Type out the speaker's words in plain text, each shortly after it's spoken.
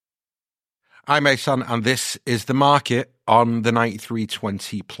I'm Ahsan, and this is The Market on the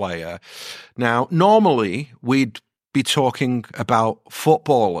 9320 player. Now, normally we'd be talking about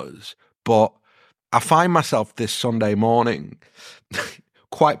footballers, but I find myself this Sunday morning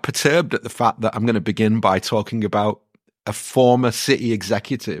quite perturbed at the fact that I'm going to begin by talking about a former City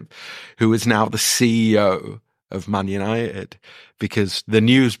executive who is now the CEO of Man United, because the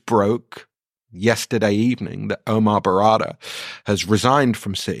news broke yesterday evening that Omar Barada has resigned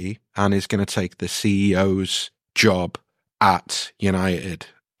from City and is going to take the CEO's job at United.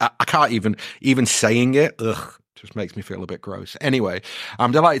 I can't even saying it. Just makes me feel a bit gross. Anyway,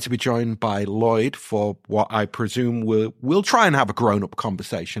 I'm delighted to be joined by Lloyd for what I presume we'll try and have a grown-up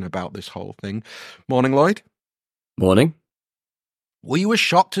conversation about this whole thing. Morning, Lloyd. Morning. Were you as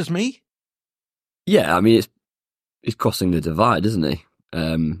shocked as me? Yeah, I mean, he's crossing the divide, isn't he?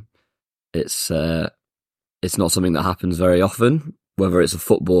 It's not something that happens very often, whether it's a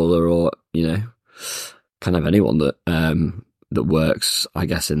footballer or, kind of anyone that works, I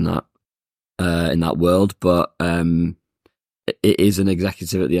guess, in that world. But it is an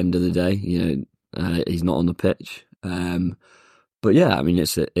executive at the end of the day. He's not on the pitch. But yeah, I mean,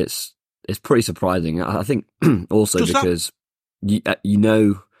 it's pretty surprising. I think also just because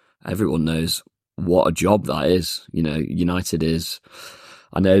everyone knows what a job that is. United is.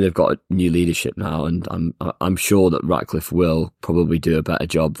 I know they've got new leadership now, and I'm sure that Ratcliffe will probably do a better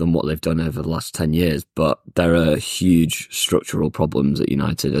job than what they've done over the last 10 years. But there are huge structural problems at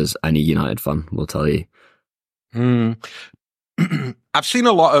United, as any United fan will tell you. I've seen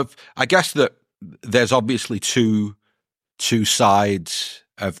a lot of. I guess that there's obviously two sides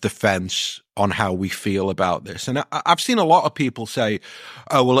of the fence on how we feel about this, and I've seen a lot of people say,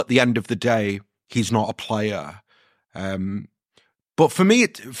 "Oh, well, at the end of the day, he's not a player." But for me,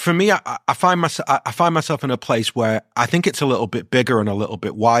 I find myself in a place where I think it's a little bit bigger and a little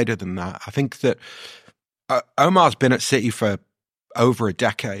bit wider than that. I think that Omar's been at City for over a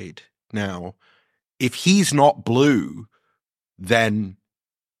decade now. If he's not blue, then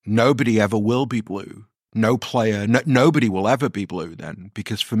nobody ever will be blue. No player, nobody will ever be blue then.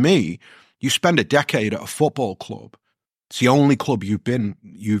 Because for me, you spend a decade at a football club. It's the only club you've been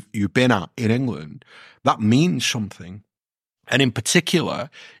at in England. That means something. And in particular,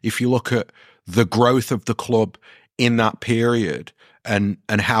 if you look at the growth of the club in that period and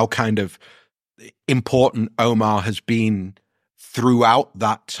how kind of important Omar has been throughout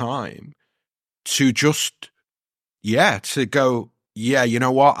that time, to go, you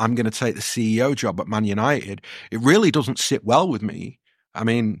know what, I'm going to take the CEO job at Man United, it really doesn't sit well with me. I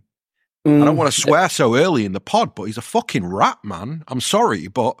mean, I don't want to swear so early in the pod, but he's a fucking rat, man. I'm sorry,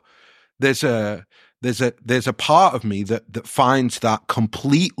 but there's a part of me that finds that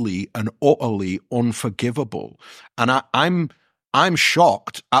completely and utterly unforgivable. And I'm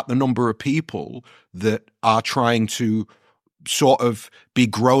shocked at the number of people that are trying to sort of be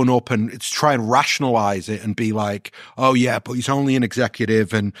grown up and it's try and rationalize it and be like, oh yeah, but he's only an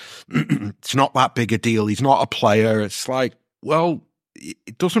executive and it's not that big a deal. He's not a player. It's like, well,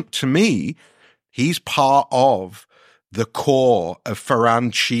 it doesn't, to me, he's part of the core of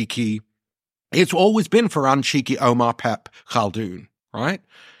Ferran, Cheeky. It's always been Ferran, Cheeky, Omar, Pep, Khaldoon, right?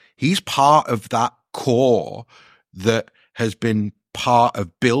 He's part of that core that has been part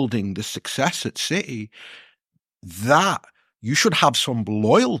of building the success at City. That you should have some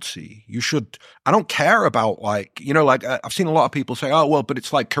loyalty. I don't care about I've seen a lot of people say, oh, well, but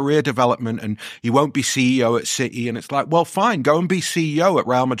it's like career development and he won't be CEO at City. And it's like, well, fine, go and be CEO at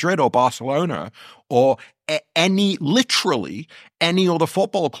Real Madrid or Barcelona or literally any other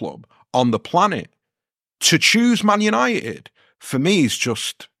football club on the planet. To choose Man United for me is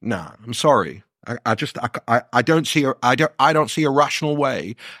just, nah, I'm sorry. I don't see a rational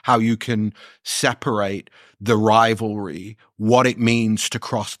way how you can separate the rivalry, what it means to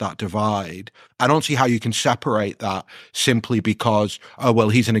cross that divide. I don't see how you can separate that simply because, oh well,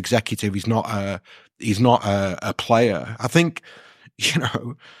 he's an executive, he's not a player. I think,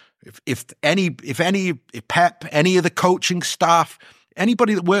 if Pep, any of the coaching staff,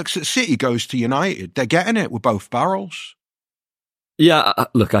 anybody that works at City goes to United, they're getting it with both barrels. Yeah,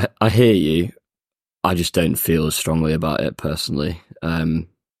 look, I hear you. I just don't feel as strongly about it personally.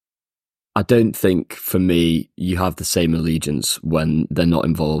 I don't think, for me, you have the same allegiance when they're not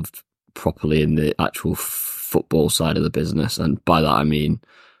involved properly in the actual football side of the business. And by that, I mean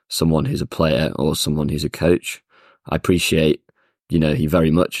someone who's a player or someone who's a coach. I appreciate, he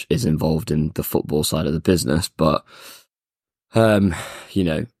very much is involved in the football side of the business, but,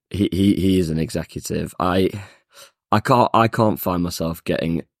 he is an executive. I can't find myself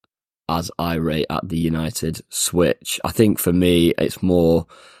getting as irate at the United switch. I think for me, it's more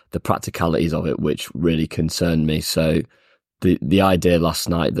the practicalities of it which really concern me. So the idea last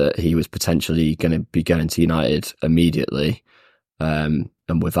night that he was potentially going to be going to United immediately, and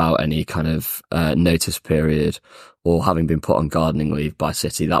without any kind of notice period or having been put on gardening leave by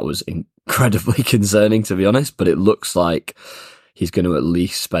City, that was incredibly concerning, to be honest. But it looks like he's going to at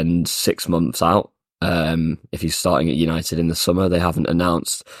least spend 6 months out. If he's starting at United in the summer, they haven't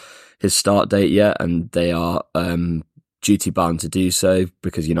announced his start date yet, and they are duty bound to do so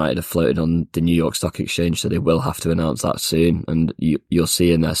because United are floated on the New York Stock Exchange, so they will have to announce that soon. And you'll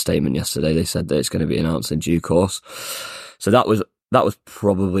see in their statement yesterday, they said that it's going to be announced in due course. So that was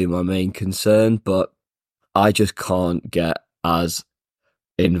probably my main concern, but I just can't get as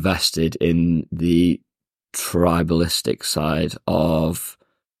invested in the tribalistic side of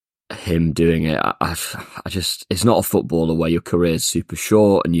him doing it. I just, it's not a footballer where your career is super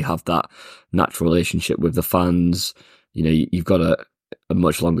short and you have that natural relationship with the fans. You know, you've got a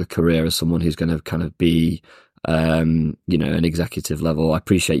much longer career as someone who's going to kind of be, an executive level. I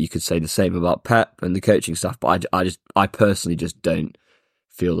appreciate you could say the same about Pep and the coaching staff, but I personally just don't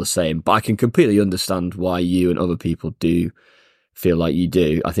feel the same. But I can completely understand why you and other people do feel like you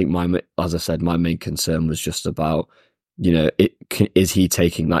do. I think as I said, my main concern was just about, is he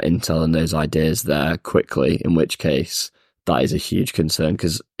taking that intel and those ideas there quickly? In which case, that is a huge concern,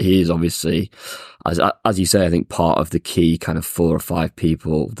 because he is obviously, as you say, I think part of the key kind of 4 or 5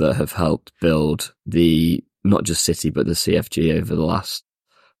 people that have helped build not just City, but the CFG over the last,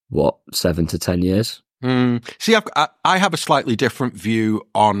 7 to 10 years? See, I have a slightly different view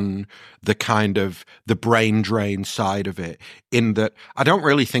on the kind of the brain drain side of it, in that I don't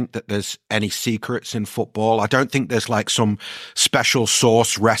really think that there's any secrets in football. I don't think there's like some special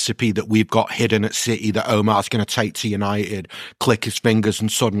sauce recipe that we've got hidden at City that Omar's going to take to United, click his fingers,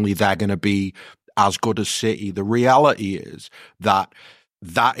 and suddenly they're going to be as good as City. The reality is that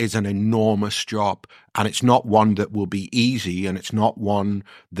is an enormous job, and it's not one that will be easy, and it's not one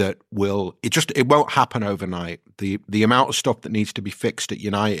that it won't happen overnight. The amount of stuff that needs to be fixed at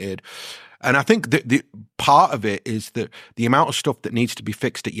United, and I think that the part of it is that the amount of stuff that needs to be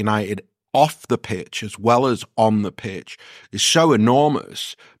fixed at United off the pitch as well as on the pitch is so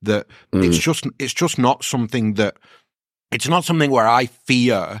enormous that it's just not something that, it's not something where I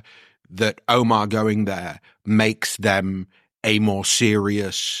fear that Omar going there makes them a more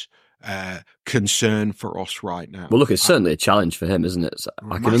serious concern for us right now. Well, look, it's certainly a challenge for him, isn't it? So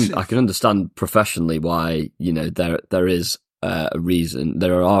I can understand professionally why, there is a reason.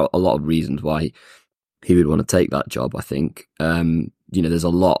 There are a lot of reasons why he would want to take that job, I think. There's a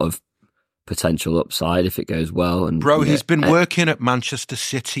lot of potential upside if it goes well. And he's been working at Manchester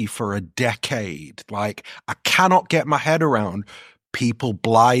City for a decade. Like, I cannot get my head around people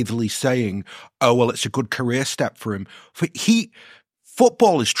blithely saying, "Oh, well, it's a good career step for him."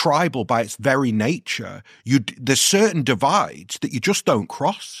 Football is tribal by its very nature. There's certain divides that you just don't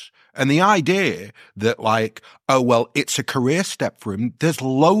cross. And the idea that like, oh, well, it's a career step for him. There's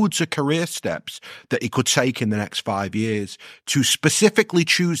loads of career steps that he could take in the next 5 years. To specifically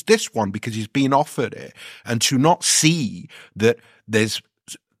choose this one because he's been offered it, and to not see that there's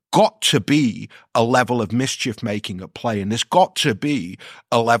got to be a level of mischief making at play, and there's got to be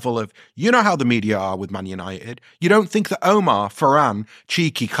a level of, how the media are with Man United. You don't think that Omar, Farhan,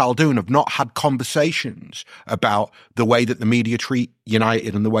 Cheeky, Khaldoon have not had conversations about the way that the media treat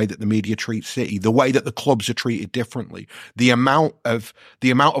United and the way that the media treat City, the way that the clubs are treated differently, the amount of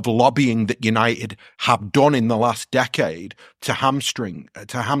lobbying that United have done in the last decade to hamstring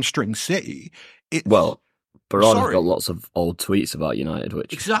City. Baron has got lots of old tweets about United,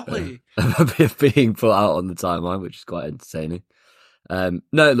 which exactly being put out on the timeline, which is quite entertaining.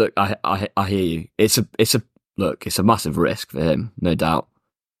 No, look, I hear you. It's a massive risk for him, no doubt.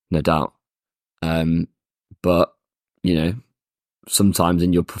 But sometimes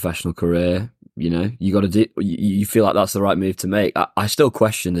in your professional career, you got to do. You feel like that's the right move to make. I still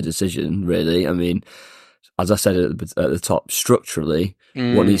question the decision, really. I mean, as I said at the top, structurally,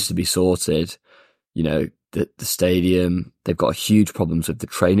 what needs to be sorted, the stadium, they've got huge problems with the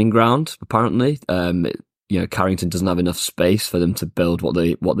training ground, apparently. Carrington doesn't have enough space for them to build what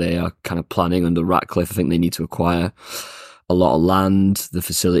they are kind of planning under Ratcliffe. I think they need to acquire a lot of land. The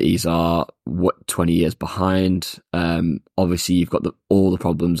facilities are 20 years behind. Obviously, you've got all the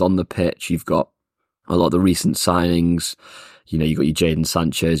problems on the pitch. You've got a lot of the recent signings. You've got your Jadon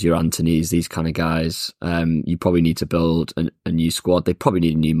Sanchos, your Antonys, these kind of guys. You probably need to build a new squad. They probably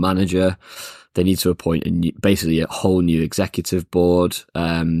need a new manager. They need to appoint basically a whole new executive board.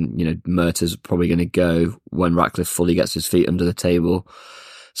 Murtaugh's probably going to go when Ratcliffe fully gets his feet under the table.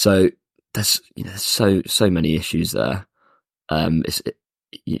 So there's so many issues there.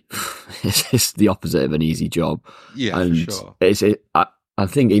 it's the opposite of an easy job. Yeah, and for sure. I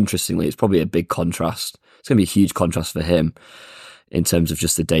think interestingly, it's probably a big contrast. It's going to be a huge contrast for him in terms of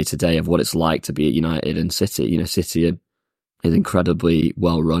just the day to day of what it's like to be at United and City. You know, City is incredibly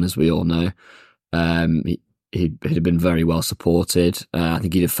well run, as we all know. He'd have been very well supported. I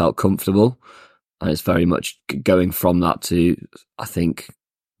think he'd have felt comfortable, and it's very much going from that to, I think,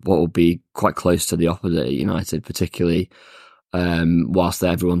 what will be quite close to the opposite at United, particularly whilst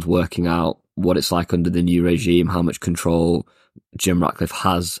everyone's working out what it's like under the new regime, how much control Jim Ratcliffe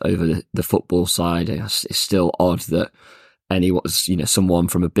has over the football side. It's still odd that someone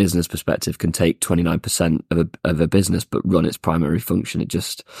from a business perspective can take 29% of a business but run its primary function. It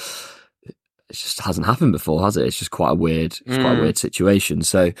just hasn't happened before, has it? It's just quite a weird situation.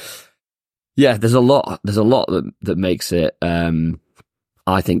 So yeah, there's a lot that makes it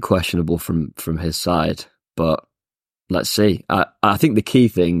I think questionable from his side, but let's see. I think the key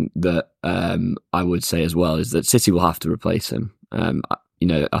thing that I would say as well is that City will have to replace him.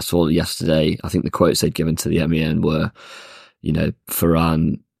 I saw yesterday, I think the quotes they'd given to the MEN were,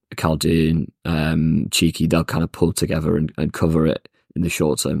 Varane, Khaldoon, Cheeky, they'll kind of pull together and cover it in the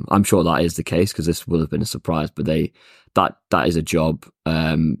short term. I'm sure that is the case because this will have been a surprise, but that is a job.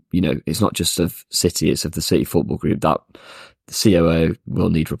 It's not just of City, it's of the City Football Group that the COO will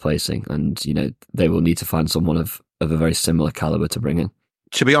need replacing, and they will need to find someone of a very similar caliber to bring in.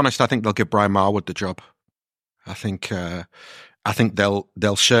 To be honest, I think they'll give Brian Marwood the job. I think they'll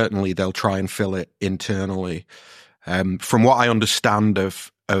try and fill it internally. From what I understand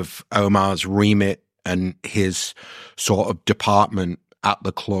of Omar's remit and his sort of department at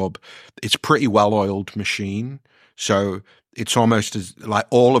the club, it's a pretty well-oiled machine. So it's almost as like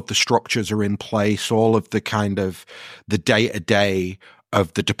all of the structures are in place, all of the kind of the day-to-day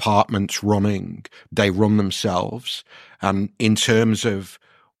of the departments running, they run themselves. And in terms of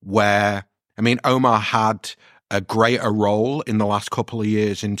Omar had a greater role in the last couple of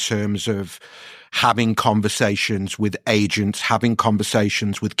years in terms of having conversations with agents, having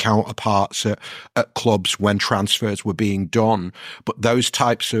conversations with counterparts at clubs when transfers were being done. But those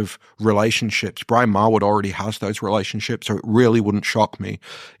types of relationships, Brian Marwood already has those relationships, so it really wouldn't shock me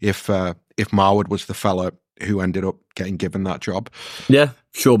if Marwood was the fella who ended up getting given that job. Yeah,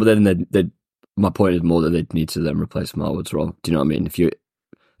 sure, but then my point is more that they'd need to then replace Marwood's role. Do you know what I mean?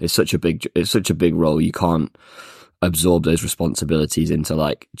 It's such a big role, you can't absorb those responsibilities into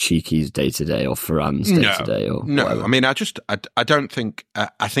like Cheeky's day to day or Ferran's day to day or whatever. I mean, I don't think.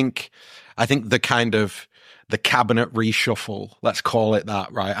 I think the kind of the cabinet reshuffle, let's call it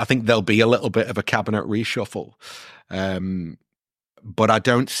that, right? I think there'll be a little bit of a cabinet reshuffle, but I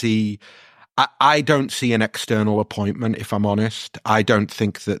don't see an external appointment, if I'm honest. I don't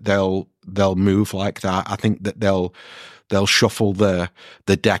think that they'll move like that. I think that they'll shuffle the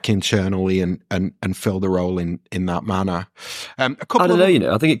deck internally and fill the role in that manner. I don't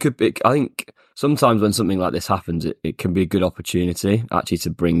know. I think it could be. I think sometimes when something like this happens, it can be a good opportunity actually to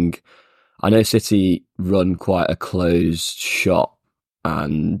bring. I know City run quite a closed shop,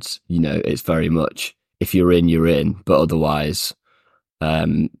 and it's very much if you're in, you're in, but otherwise.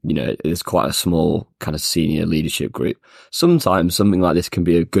 It's quite a small kind of senior leadership group. Sometimes something like this can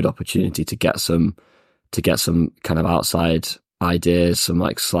be a good opportunity to get some kind of outside ideas, some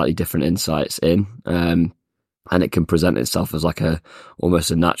like slightly different insights in, and it can present itself as like almost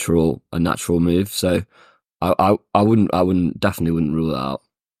a natural move. So I definitely wouldn't rule it out.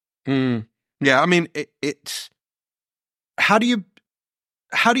 Yeah, I mean, it's how do you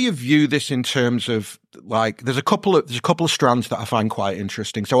view this in terms of like there's a couple of strands that I find quite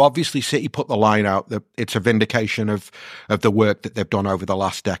interesting. So obviously City put the line out that it's a vindication of the work that they've done over the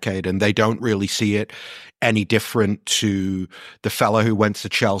last decade, and they don't really see it any different to the fellow who went to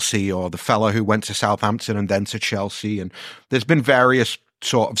Chelsea or the fellow who went to Southampton and then to Chelsea. And there's been various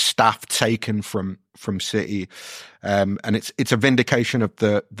sort of staff taken from City, and it's a vindication of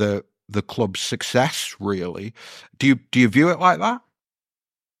the club's success, really. Do you view it like that?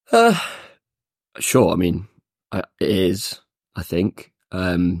 Sure. I mean, it is. I think.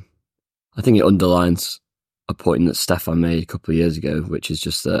 I think it underlines a point that Stefan made a couple of years ago, which is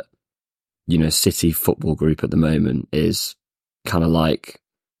just that City Football Group at the moment is kind of like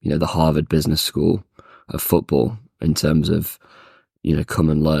the Harvard Business School of football in terms of come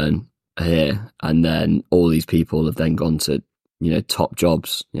and learn here, and then all these people have then gone to top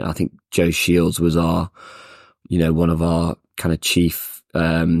jobs. I think Joe Shields was one of our kind of chief.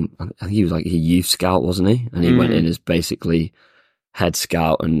 I think he was like a youth scout, wasn't he? And he went in as basically head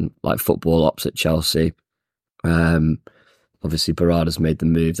scout and like football ops at Chelsea. obviously Barada's made the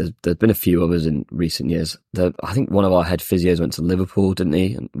move. There's been a few others in recent years. I think one of our head physios went to Liverpool, didn't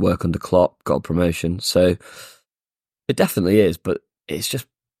he? And work under Klopp, got a promotion. So it definitely is, but it's just,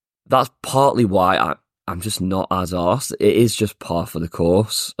 that's partly why I'm just not as arsed. It is just par for the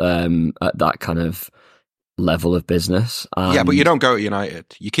course at that kind of level of business. Yeah, but you don't go to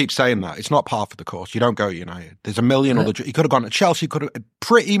United. You keep saying that. It's not par for the course. You don't go to United. There's a million other... You could have gone to Chelsea, could have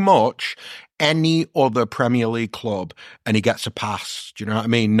pretty much any other Premier League club, and he gets a pass. Do you know what I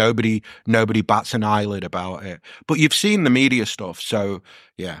mean? Nobody bats an eyelid about it. But you've seen the media stuff, so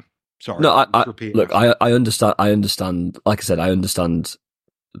yeah. Sorry. No, I understand. I understand. Like I said, I understand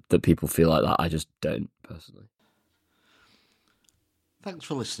that people feel like that. I just don't, personally. Thanks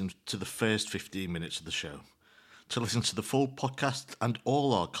for listening to the first 15 minutes of the show. To listen to the full podcast and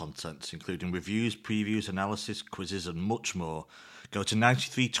all our contents, including reviews, previews, analysis, quizzes and much more, go to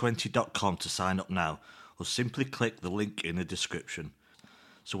 9320.com to sign up now, or simply click the link in the description.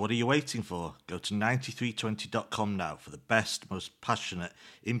 So what are you waiting for? Go to 9320.com now for the best, most passionate,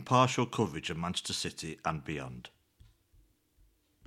 impartial coverage of Manchester City and beyond.